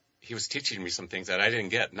realized he was teaching me some things that I didn't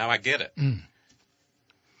get. Now I get it. Mm.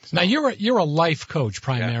 So, now you're a life coach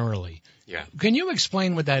primarily. Yeah. Can you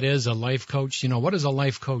explain what that is, a life coach? What does a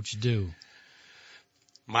life coach do?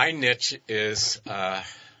 My niche is,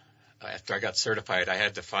 after I got certified, I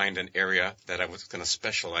had to find an area that I was going to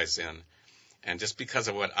specialize in. And just because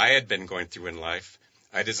of what I had been going through in life,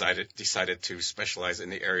 I decided to specialize in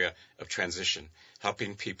the area of transition,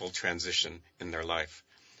 helping people transition in their life.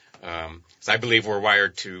 So I believe we're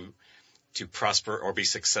wired to prosper or be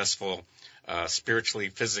successful spiritually,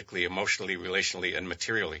 physically, emotionally, relationally, and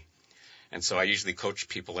materially. And so I usually coach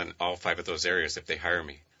people in all 5 of those areas if they hire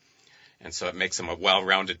me. And so it makes them a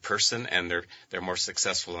well-rounded person, and they're more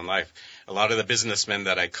successful in life. A lot of the businessmen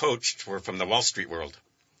that I coached were from the Wall Street world.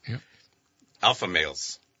 Yeah. Alpha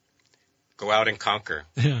males. Go out and conquer.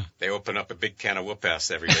 Yeah. They open up a big can of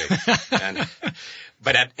whoop-ass every day.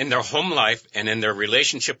 But in their home life and in their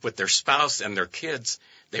relationship with their spouse and their kids,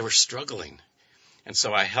 they were struggling. And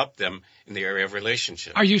so I helped them in the area of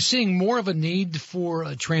relationship. Are you seeing more of a need for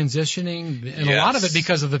transitioning? And Yes. a lot of it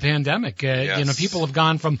because of the pandemic. Yes. You know, people have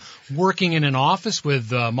gone from working in an office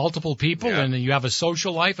with multiple people, Yeah. and you have a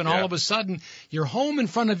social life, and all Yeah. of a sudden you're home in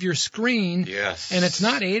front of your screen. Yes. And it's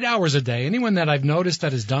not 8 hours a day. Anyone that I've noticed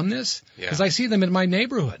that has done this, Yeah. because I see them in my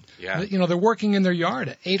neighborhood. Yeah. You know, they're working in their yard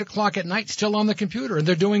at 8 o'clock at night, still on the computer, and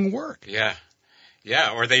they're doing work. Yeah.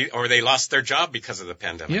 Yeah, or they lost their job because of the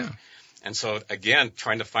pandemic. Yeah. And so, again,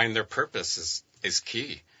 trying to find their purpose is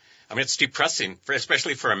key. I mean, it's depressing,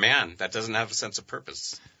 especially for a man that doesn't have a sense of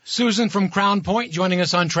purpose. Susan from Crown Point joining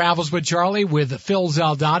us on Travels with Charlie with Phil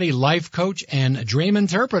Zaldati, life coach and dream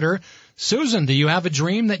interpreter. Susan, do you have a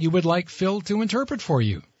dream that you would like Phil to interpret for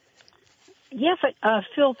you? Yes,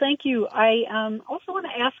 Phil, thank you. I also want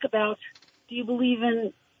to ask about, do you believe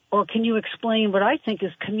in, or can you explain what I think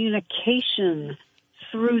is communication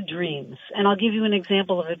through dreams? And I'll give you an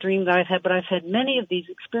example of a dream that I've had, but I've had many of these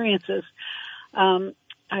experiences.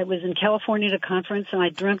 I was in California at a conference, and I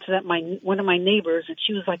dreamt that one of my neighbors, and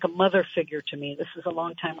she was like a mother figure to me. This is a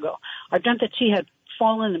long time ago. I dreamt that she had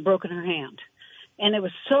fallen and broken her hand. And it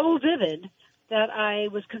was so vivid that I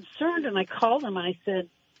was concerned, and I called them, and I said,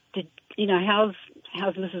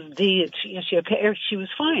 how's Mrs. D? Is she okay? She was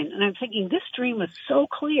fine. And I'm thinking, this dream was so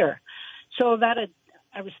clear. So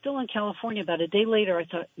I was still in California. About a day later, I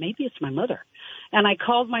thought, maybe it's my mother. And I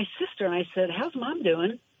called my sister, and I said, how's Mom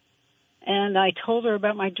doing? And I told her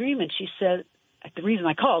about my dream, and she said, the reason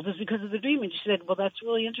I called is because of the dream. And she said, well, that's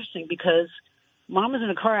really interesting because Mom was in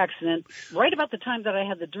a car accident right about the time that I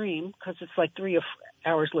had the dream, because it's like 3 or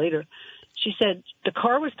 4 hours later. She said the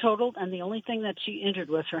car was totaled, and the only thing that she injured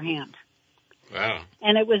was her hand. Wow.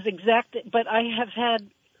 And it was but I have had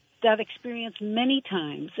that experience many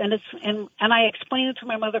times, and I explain it to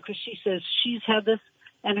my mother because she says she's had this,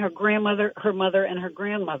 and her grandmother, her mother, and her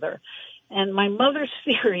grandmother. And my mother's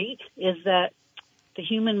theory is that the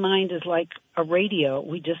human mind is like a radio.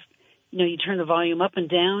 We just, you turn the volume up and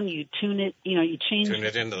down, you tune it, you change. Tune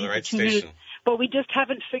it into the right station. But we just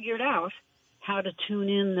haven't figured out how to tune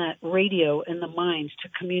in that radio in the mind to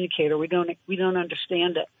communicate, or we don't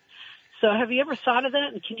understand it. So have you ever thought of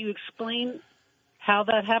that? And can you explain how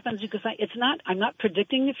that happens? Because I'm not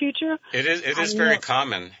predicting the future. It is very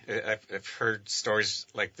common. I've heard stories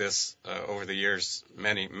like this over the years,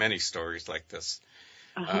 many stories like this.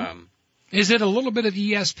 Uh-huh. Is it a little bit of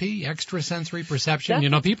ESP, extrasensory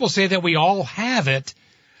perception? People say that we all have it.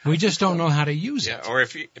 We just don't know how to use it. Or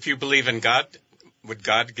if you believe in God, would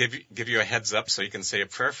God give you a heads up so you can say a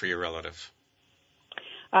prayer for your relative?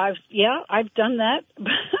 I've done that.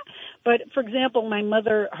 But, for example, my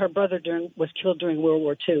mother, her brother was killed during World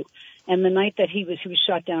War II. And the night that he was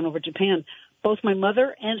shot down over Japan, both my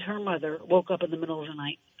mother and her mother woke up in the middle of the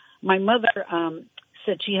night. My mother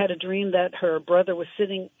said she had a dream that her brother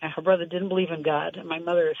didn't believe in God, and my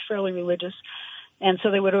mother is fairly religious, and so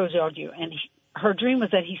they would always argue. And her dream was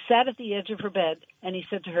that he sat at the edge of her bed, and he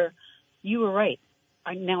said to her, you were right.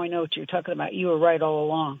 Now I know what you're talking about. You were right all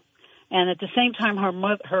along. And at the same time, her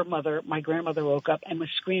mother, my grandmother, woke up and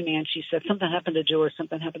was screaming, and she said, something happened to George,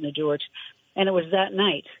 something happened to George. And it was that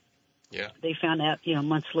night. Yeah. They found out,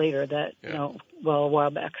 months later that, a while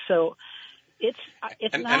back. So it's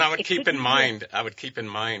and not. And I would keep in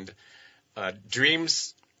mind,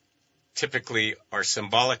 dreams typically are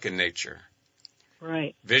symbolic in nature.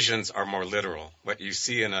 Right. Visions are more literal. What you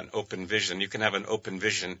see in an open vision, you can have an open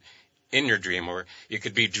vision in your dream, or you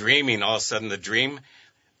could be dreaming, all of a sudden the dream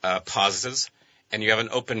pauses, and you have an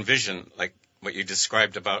open vision, like what you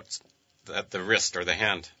described about the wrist or the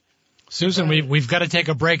hand. Susan, we've got to take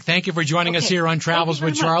a break. Thank you for joining us here on Travels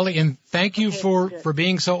with Charlie, and thank you for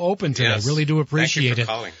being so open today. Yes. Really do appreciate Thank you it.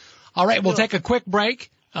 for calling. All right, we'll take a quick break.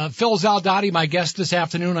 Phil Zaldati, my guest this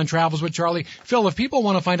afternoon on Travels with Charlie. Phil, if people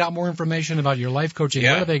want to find out more information about your life coaching,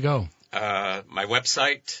 where do they go? My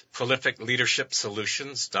website,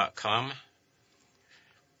 prolificleadershipsolutions.com.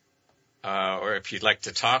 Or if you'd like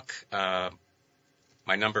to talk,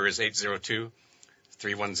 my number is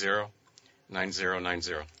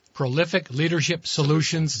 802-310-9090.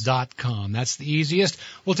 prolificleadershipsolutions.com. That's the easiest.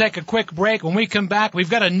 We'll take a quick break. When we come back, we've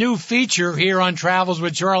got a new feature here on Travels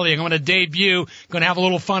with Charlie. I'm going to debut. Going to have a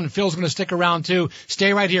little fun. Phil's going to stick around too.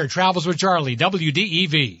 Stay right here. Travels with Charlie,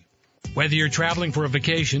 WDEV. Whether you're traveling for a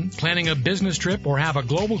vacation, planning a business trip, or have a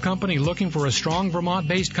global company looking for a strong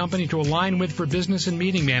Vermont-based company to align with for business and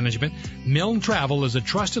meeting management, Milne Travel is a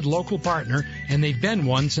trusted local partner, and they've been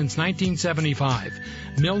one since 1975.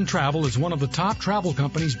 Milne Travel is one of the top travel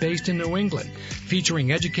companies based in New England.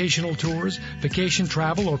 Featuring educational tours, vacation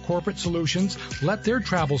travel, or corporate solutions, let their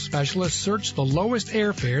travel specialists search the lowest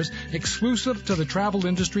airfares exclusive to the travel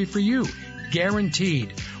industry for you.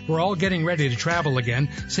 Guaranteed. We're all getting ready to travel again.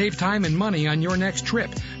 Save time and money on your next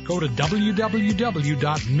trip. Go to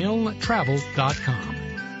www.milnetravel.com.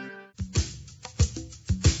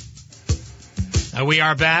 Now we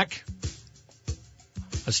are back.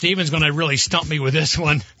 Stephen's going to really stump me with this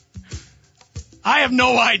one. I have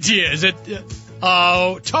no idea. Is it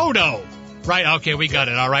Toto? Right, okay, we got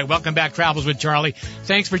it. All right, welcome back, Travels with Charlie.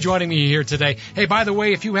 Thanks for joining me here today. Hey, by the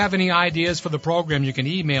way, if you have any ideas for the program, you can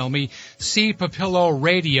email me,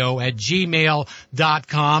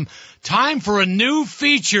 cpapilloradio@gmail.com. Time for a new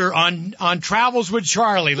feature on Travels with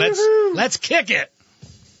Charlie. Let's kick it.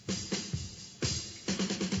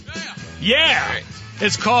 Yeah.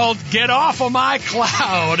 It's called Get Off of My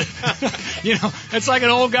Cloud. It's like an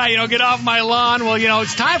old guy, get off my lawn. Well,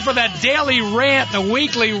 it's time for that daily rant, the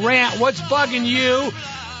weekly rant. What's bugging you?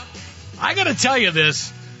 I got to tell you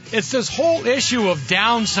this. It's this whole issue of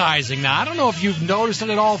downsizing. Now, I don't know if you've noticed it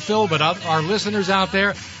at all, Phil, but our listeners out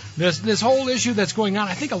there, this whole issue that's going on,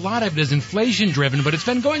 I think a lot of it is inflation-driven, but it's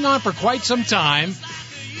been going on for quite some time.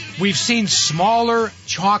 We've seen smaller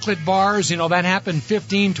chocolate bars. That happened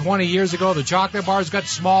 15, 20 years ago. The chocolate bars got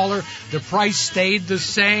smaller. The price stayed the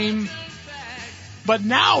same. But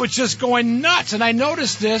now it's just going nuts. And I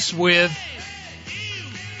noticed this with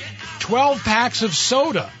 12 packs of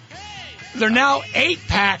soda. They're now 8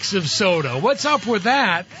 packs of soda. What's up with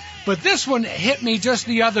that? But this one hit me just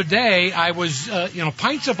the other day. I was,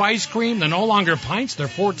 pints of ice cream. They're no longer pints. They're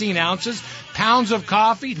 14 ounces. Pounds of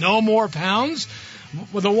coffee. No more pounds.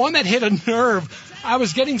 Well, the one that hit a nerve, I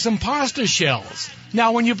was getting some pasta shells.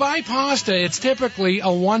 Now, when you buy pasta, it's typically a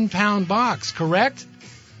 1-pound box, correct?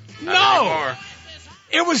 Not anymore.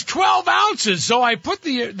 It was 12 ounces, so I put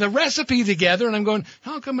the recipe together, and I'm going,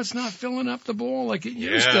 how come it's not filling up the bowl like it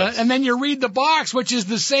used to? And then you read the box, which is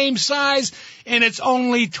the same size, and it's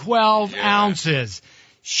only 12 ounces.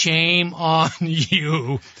 Shame on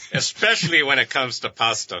you. Especially when it comes to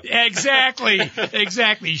pasta. Exactly.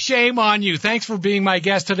 Shame on you. Thanks for being my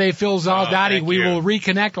guest today, Phil Zaldati. We will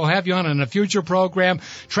reconnect. I'll have you on in a future program.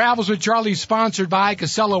 Travels with Charlie, sponsored by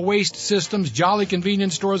Casella Waste Systems, Jolly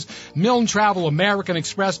Convenience Stores, Milne Travel, American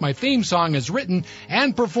Express. My theme song is written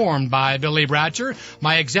and performed by Billy Bratcher.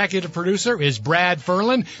 My executive producer is Brad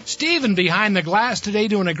Ferlin. Stephen behind the glass today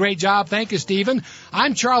doing a great job. Thank you, Stephen.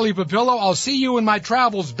 I'm Charlie Papillo. I'll see you in my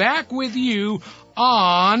travels back with you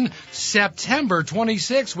on September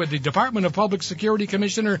 26th with the Department of Public Security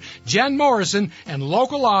Commissioner Jen Morrison and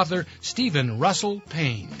local author Stephen Russell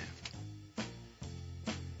Payne.